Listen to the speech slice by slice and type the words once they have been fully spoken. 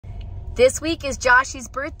This week is Joshy's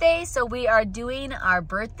birthday, so we are doing our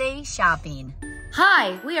birthday shopping.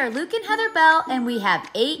 Hi, we are Luke and Heather Bell, and we have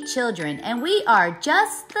 8 children, and we are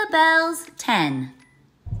just the Bells 10.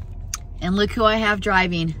 And look who I have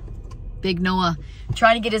driving. Big Noah.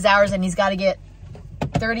 Trying to get his hours, and he's got to get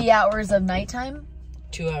 30 hours of nighttime.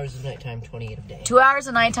 2 hours of nighttime, 28 of day. 2 hours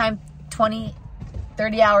of nighttime,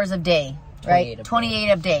 30 hours of day, right?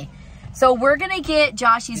 28 of day. So we're going to get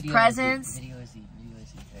Joshy's presents. Video Izzy.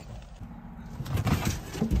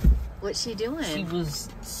 What's she doing? She was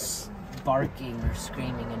barking or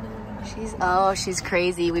screaming into the window. She's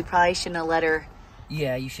crazy. We probably shouldn't have let her.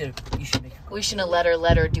 Yeah, you should make her go. We shouldn't have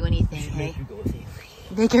let her do anything, hey? Make her go daily.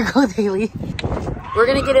 Make her go daily. We're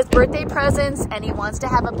gonna get his birthday presents, and he wants to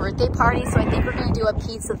have a birthday party, so I think we're gonna do a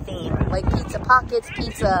pizza theme. Like pizza pockets,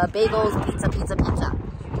 pizza bagels, pizza.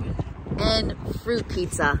 And fruit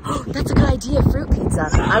pizza. That's a good idea, fruit pizza.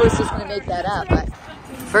 I was just gonna make that up, but.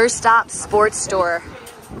 First stop, sports store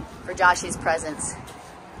for Joshy's presents.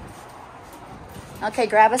 Okay,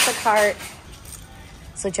 grab us a cart.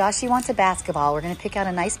 So Joshy wants a basketball. We're gonna pick out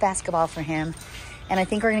a nice basketball for him. And I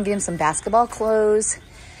think we're gonna get him some basketball clothes.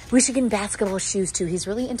 We should get him basketball shoes too. He's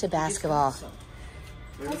really into basketball.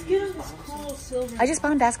 Let's get him this cool silver. I just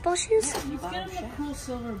bought him basketball shoes? Let's get him a cool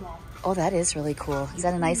silver ball. Oh, that is really cool. Is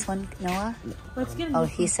that a nice one, Noah? Let's get him. Oh,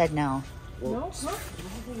 he said no. No?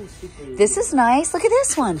 This is nice. Look at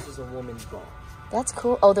this one. This is a woman's ball. That's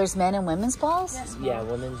cool. Oh, there's men and women's balls? Yes, Yeah,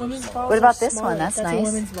 women's balls. What about this smaller. one? That's a nice.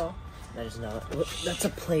 women's ball. That is not. That's a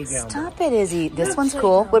playground. Stop it, Izzy. This one's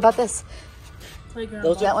cool. What about this? Playground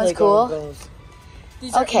Those ball. That one's playground cool. balls.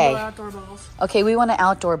 These are Okay. indoor outdoor balls. Okay, we want an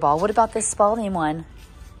outdoor ball. What about this Spalding one?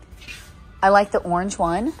 I like the orange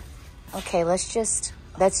one. Okay, let's just...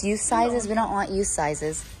 That's youth sizes. We don't want youth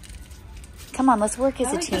sizes. Come on, let's work as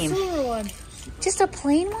I a like team. the silver one. Just a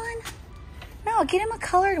plain one? No, get him a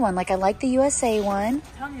colored one. Like I like the USA one. I'm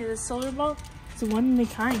telling you, this silver ball is a one in a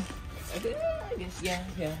kind. I guess, yeah,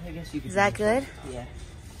 I guess you could. Is that good? Yeah.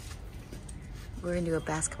 We're gonna do a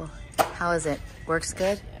basketball. How is it? Works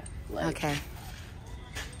good? Yeah. Like, Okay.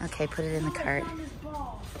 Okay, put it in the cart.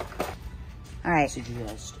 All right.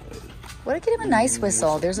 What if I get him a nice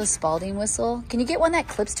whistle? There's a Spalding whistle. Can you get one that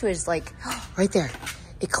clips to his, like, right there.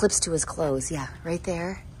 It clips to his clothes. Yeah, right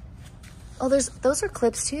there. Oh, those are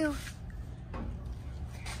clips too.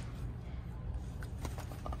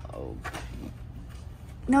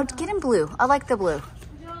 No, get him blue. I like the blue.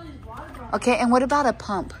 Okay, and what about a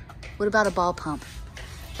pump? What about a ball pump?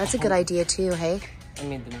 That's a good idea too, hey? I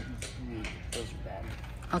mean, those are bad.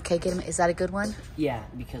 Okay, get him. Is that a good one? Yeah,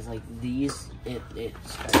 because like these,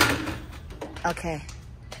 it's Okay.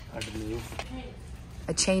 hard to move.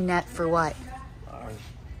 A chain net for what? Our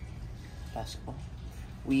basketball.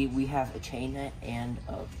 We have a chain net and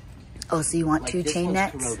a. Oh, so you want Like two this chain one's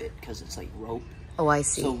nets? corroded because it's like rope. Oh, I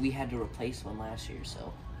see. So we had to replace one last year.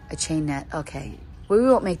 So. A chain net. Okay. Well, we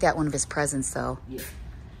won't make that one of his presents though. Yeah.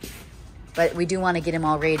 But we do want to get him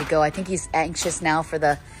all ready to go. I think he's anxious now for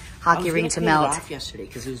the hockey ring to melt. I was off yesterday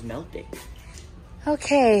because it was melting.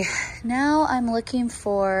 Okay, now I'm looking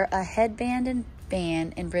for a headband and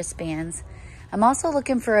band and wristbands. I'm also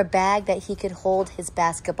looking for a bag that he could hold his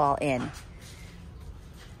basketball in.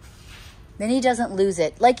 Then he doesn't lose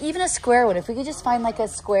it. Like even a square one. If we could just find like a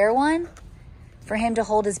square one for him to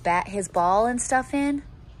hold his ball and stuff in,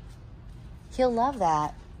 he'll love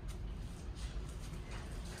that.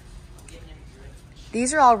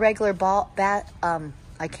 These are all regular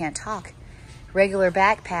I can't talk. Regular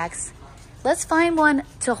backpacks. Let's find one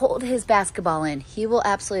to hold his basketball in. He will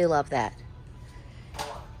absolutely love that.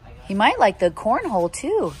 He might like the cornhole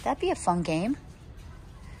too. That'd be a fun game.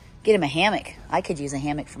 Get him a hammock. I could use a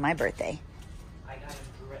hammock for my birthday. I got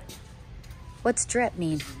a drip. What's drip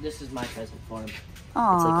mean? This is my present for him.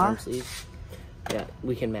 Aww. It's like arm sleeves. Yeah,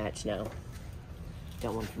 we can match now.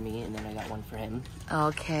 Got one for me, and then I got one for him.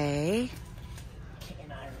 Okay.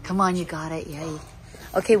 Come on, you got it. Yay.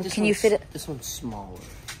 Okay, can you fit it? This one's smaller.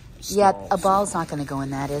 Yeah, a ball's not going to go in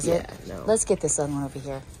that, is it? No. Let's get this other one over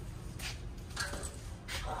here.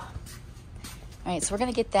 All right, so we're going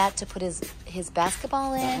to get that to put his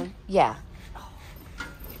basketball in. Yeah.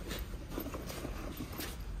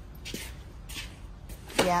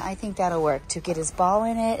 Yeah, I think that'll work to get his ball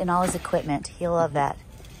in it and all his equipment. He'll love that.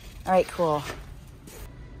 All right, cool. All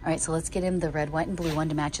right, so let's get him the red, white, and blue one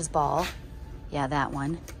to match his ball. Yeah, that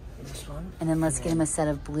one. This one. And then let's get him a set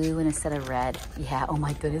of blue and a set of red. Yeah, oh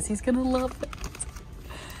my goodness, he's gonna love it.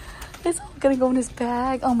 It's all gonna go in his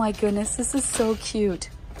bag. Oh my goodness, this is so cute.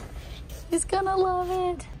 He's gonna love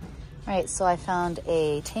it. All right, so I found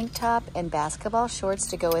a tank top and basketball shorts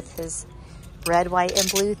to go with his red, white, and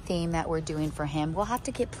blue theme that we're doing for him. We'll have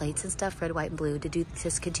to get plates and stuff, red, white, and blue, to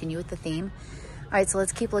just continue with the theme. All right, so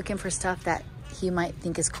let's keep looking for stuff that he might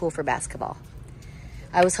think is cool for basketball.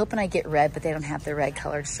 I was hoping I'd get red, but they don't have the red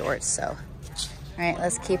colored shorts, so. All right,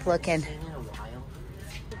 let's keep looking.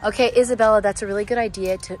 Okay, Isabella, that's a really good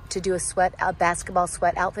idea to do a basketball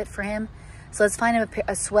sweat outfit for him. So let's find him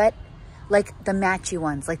a sweat, like the matchy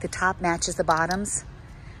ones, like the top matches the bottoms.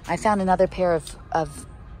 I found another pair of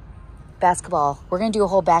basketball. We're gonna do a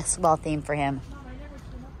whole basketball theme for him. Mom, I never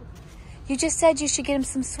came up with that. You just said you should get him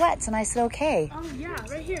some sweats, and I said, okay. Oh yeah,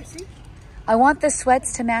 right here, see? I want the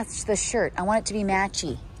sweats to match the shirt. I want it to be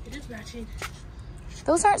matchy. It is matching.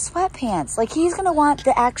 Those aren't sweatpants. Like, he's gonna want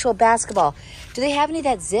the actual basketball. Do they have any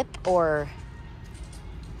that zip, or?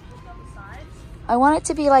 I want it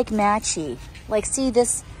to be like matchy. Like, see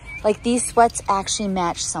this, like these sweats actually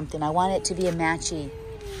match something. I want it to be a matchy.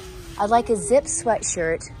 I'd like a zip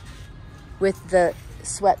sweatshirt with the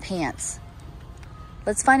sweatpants.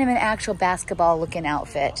 Let's find him an actual basketball looking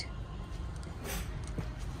outfit.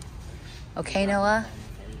 Okay, Noah?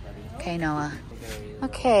 Okay, Noah.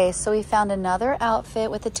 Okay, so we found another outfit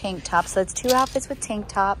with a tank top. So that's 2 outfits with tank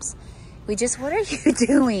tops. What are you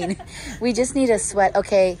doing? We just need a sweat.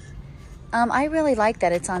 Okay, I really like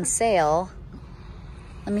that. It's on sale.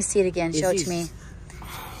 Let me see it again. Show it to me.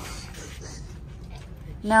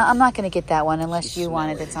 No, I'm not going to get that one unless you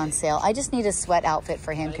want it. It's on sale. I just need a sweat outfit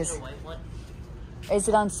for him because... Is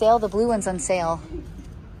it on sale? The blue one's on sale.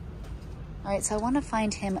 All right, so I want to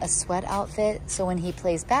find him a sweat outfit so when he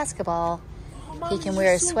plays basketball, he can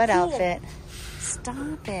wear a sweat outfit.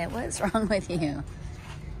 Stop it. What is wrong with you?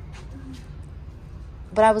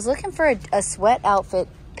 But I was looking for a sweat outfit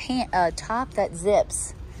top that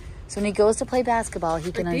zips. So when he goes to play basketball,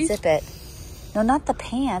 he can unzip it. No, not the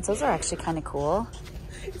pants. Those are actually kind of cool.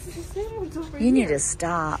 You need to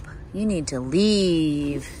stop. You need to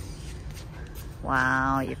leave.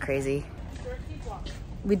 Wow, you're crazy.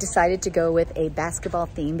 We decided to go with a basketball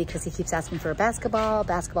theme because he keeps asking for a basketball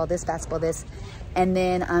this. And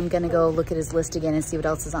then I'm gonna go look at his list again and see what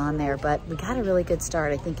else is on there. But we got a really good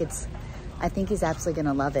start. I think he's absolutely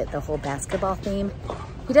gonna love it, the whole basketball theme.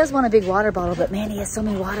 He does want a big water bottle, but man, he has so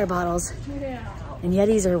many water bottles. Yeah. And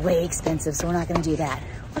Yetis are way expensive, so we're not gonna do that.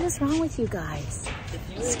 What is wrong with you guys?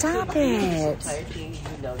 Stop it.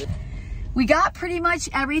 We got pretty much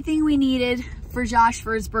everything we needed for Josh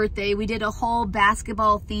for his birthday. We did a whole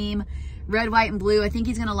basketball theme, red, white, and blue. I think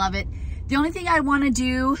he's gonna love it. The only thing I wanna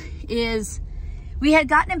do is, we had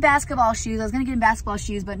gotten him basketball shoes. I was gonna get him basketball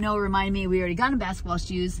shoes, but no, remind me, we already got him basketball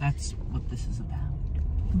shoes. That's what this is about.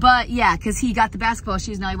 But yeah, because he got the basketball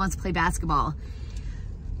shoes, now he wants to play basketball.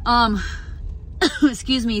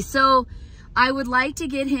 Excuse me. So I would like to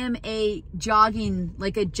get him a jogging,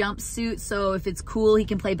 like a jumpsuit, so if it's cool, he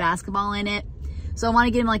can play basketball in it. So I want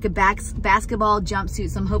to get him like a basketball jumpsuit,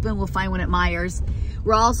 so I'm hoping we'll find one at Meijer's.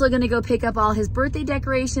 We're also going to go pick up all his birthday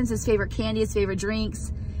decorations, his favorite candy, his favorite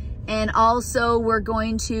drinks. And also we're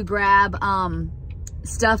going to grab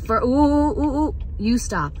stuff for, ooh, you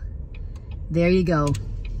stop. There you go.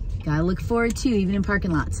 Gotta look forward to, even in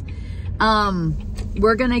parking lots.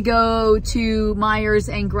 We're gonna go to Meijer's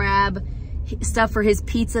and grab stuff for his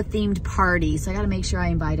pizza themed party. So I gotta make sure I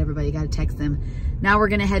invite everybody, gotta text them. Now we're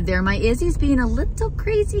gonna head there. My Izzy's being a little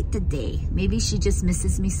crazy today. Maybe she just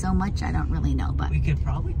misses me so much, I don't really know, but. We could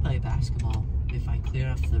probably play basketball if I clear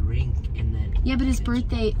off the rink and then. Yeah, but his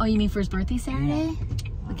birthday, oh, you mean for his birthday Saturday? Yeah.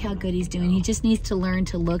 Look how good he's doing. He just needs to learn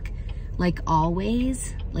to look like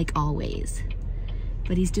always.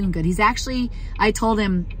 But he's doing good. He's actually, I told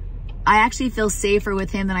him, I actually feel safer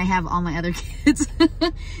with him than I have all my other kids.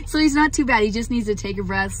 So he's not too bad. He just needs to take a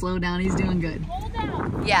breath, slow down. He's doing good.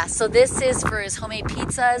 Yeah, so this is for his homemade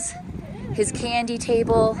pizzas, his candy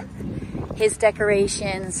table, his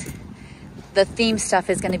decorations. The theme stuff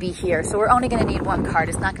is gonna be here. So we're only gonna need 1 cart.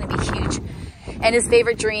 It's not gonna be huge. And his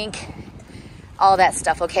favorite drink, all that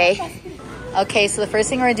stuff, okay? Okay, so the first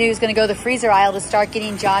thing we're gonna do is gonna go to the freezer aisle to start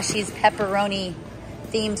getting Joshy's pepperoni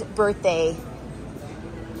themed birthday.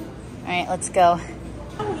 All right, let's go.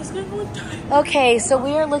 Okay, so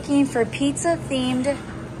we are looking for pizza themed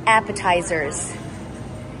appetizers.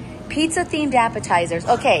 Pizza themed appetizers.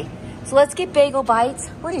 Okay, so let's get bagel bites.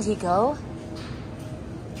 Where did he go?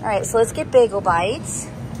 All right, so let's get bagel bites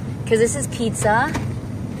because this is pizza.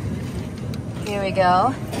 Here we go.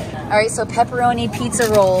 All right, so pepperoni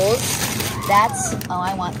pizza rolls. That's, oh,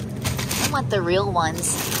 I want the real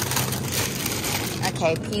ones.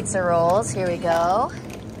 Okay, pizza rolls, here we go.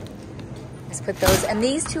 Let's put those, and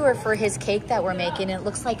these 2 are for his cake that we're making. It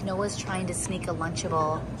looks like Noah's trying to sneak a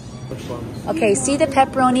Lunchable. Which one? Okay, see the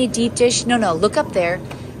pepperoni deep dish? No, look up there.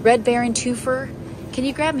 Red Baron twofer. Can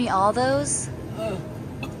you grab me all those?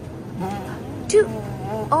 Dude,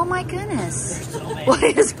 oh my goodness. What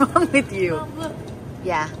is wrong with you?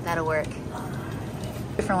 Yeah, that'll work.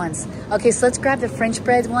 Different ones. Okay, so let's grab the French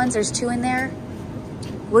bread ones. There's 2 in there.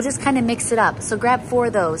 We'll just kind of mix it up. So grab 4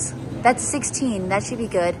 of those. That's 16. That should be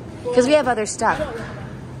good. Because we have other stuff.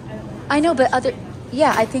 I know, but other...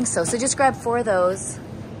 Yeah, I think so. So just grab 4 of those.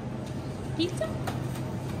 Pizza?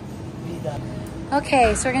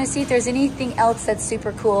 Okay, so we're going to see if there's anything else that's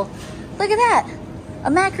super cool. Look at that.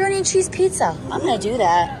 A macaroni and cheese pizza. I'm going to do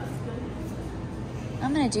that.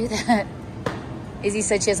 I'm going to do that. Izzy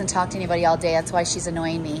said she hasn't talked to anybody all day. That's why she's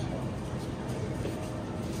annoying me.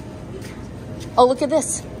 Oh, look at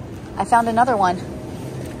this. I found another one.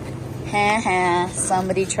 Ha ha.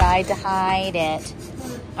 Somebody tried to hide it.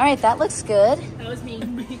 All right, that looks good. That was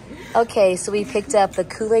me. Okay, so we picked up the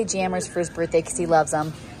Kool-Aid Jammers for his birthday because he loves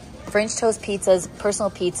them. French toast pizzas, personal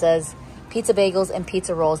pizzas, pizza bagels, and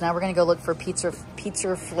pizza rolls. Now we're going to go look for pizza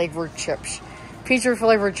flavored chips. Pizza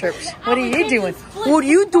flavored chips. What are you doing? What are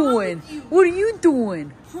you doing? What are you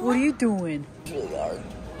doing? What are you doing?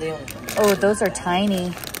 Oh, those are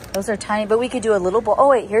tiny. Those are tiny, but we could do a little bowl. Oh,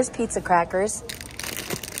 wait, here's pizza crackers.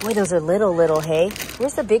 Boy, those are little, hey?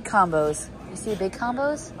 Where's the big combos? You see the big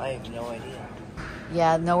combos? I have no idea.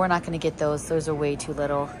 Yeah, no, we're not going to get those. Those are way too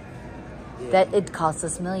little. Yeah. That it costs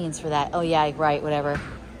us millions for that. Oh, yeah, right, whatever.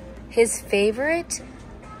 His favorite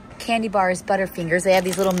candy bar is Butterfingers. They have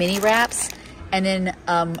these little mini wraps and then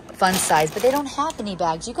fun size, but they don't have any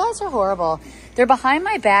bags. You guys are horrible. They're behind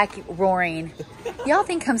my back roaring. Y'all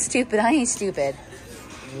think I'm stupid. I ain't stupid.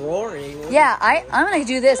 Roaring? Yeah, I'm going to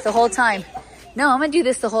do this the whole time. No, I'm going to do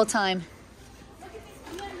this the whole time.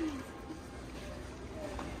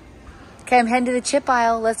 Okay, I'm heading to the chip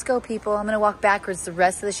aisle. Let's go, people. I'm going to walk backwards the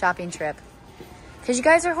rest of the shopping trip. Because you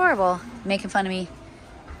guys are horrible. Making fun of me.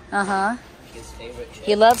 Uh-huh. His favorite chip.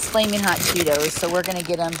 He loves Flaming Hot Cheetos, so we're going to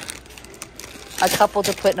get him a couple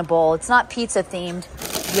to put in a bowl. It's not pizza themed.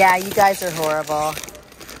 Yeah, you guys are horrible.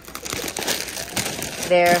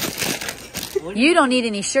 There. You don't need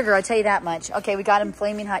any sugar, I'll tell you that much. Okay, we got him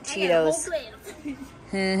Flaming Hot Cheetos.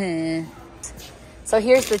 So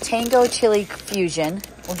here's the Tango Chili Fusion.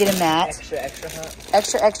 We'll get him that. Extra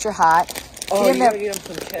hot? Extra hot. Oh, get you him gotta get him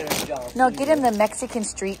some cheddar John. No, get him the Mexican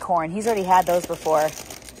street corn. He's already had those before.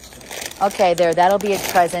 Okay, there. That'll be a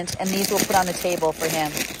present. And these we'll put on the table for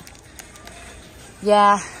him.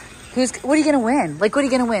 Yeah. What are you going to win? Like, what are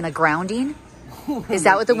you going to win? A grounding? Is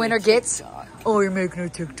that what the winner gets? Oh, you're making a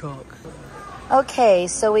TikTok. Okay,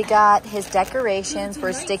 so we got his decorations.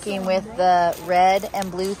 We're sticking with the red and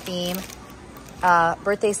blue theme.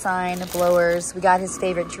 Birthday sign, blowers. We got his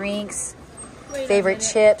favorite drinks, favorite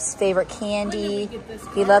chips, favorite candy.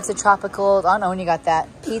 He loves a tropical, I don't know when you got that.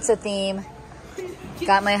 Pizza theme.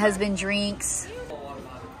 Got my husband drinks.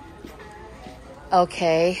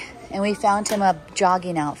 Okay, and we found him a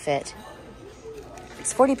jogging outfit.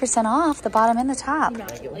 It's 40% off, the bottom and the top.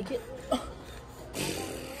 You like it?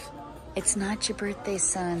 It's not your birthday,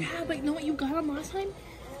 son. Yeah, but you know what you got him last time?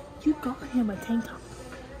 You got him a tank top.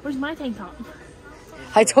 Where's my tank top?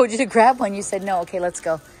 I told you to grab one. You said no. Okay, let's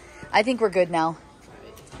go. I think we're good now.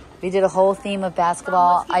 We did a whole theme of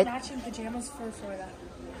basketball. Let's get matching pajamas for Florida.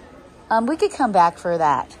 We could come back for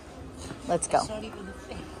that. Let's go.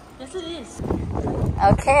 Yes, it is.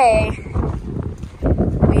 Okay.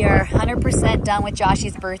 We are 100% done with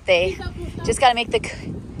Joshy's birthday. Just got to make the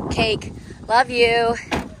cake. Love you.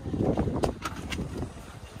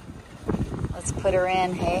 Let's put her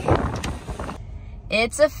in, hey.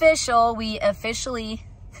 It's official. We officially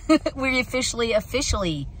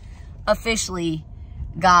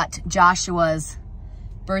got Joshua's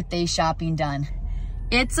birthday shopping done.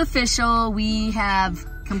 It's official. We have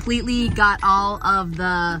completely got all of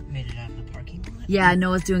the... Made it out of the parking lot? Yeah,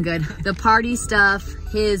 Noah's doing good. The party stuff,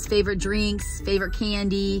 his favorite drinks, favorite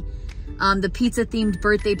candy, the pizza-themed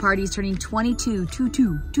birthday party. He's turning 22.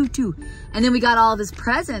 And then we got all of his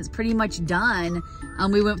presents pretty much done.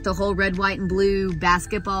 We went with the whole red, white, and blue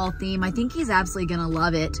basketball theme. I think he's absolutely gonna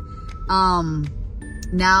love it.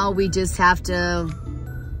 Now we just have to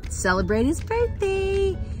celebrate his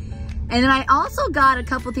birthday. And then I also got a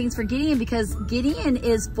couple things for Gideon because Gideon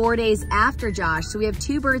is 4 days after Josh. So we have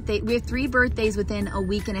 3 birthdays within a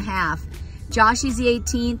week and a half. Joshy's the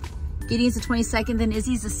 18th, Gideon's the 22nd, then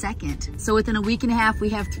Izzy's the 2nd. So within a week and a half, we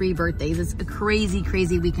have 3 birthdays. It's a crazy,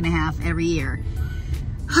 crazy week and a half every year.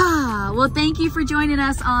 Well, thank you for joining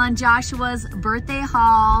us on Joshua's birthday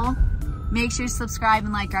haul. Make sure to subscribe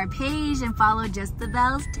and like our page and follow Just the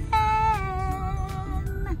Bells 10.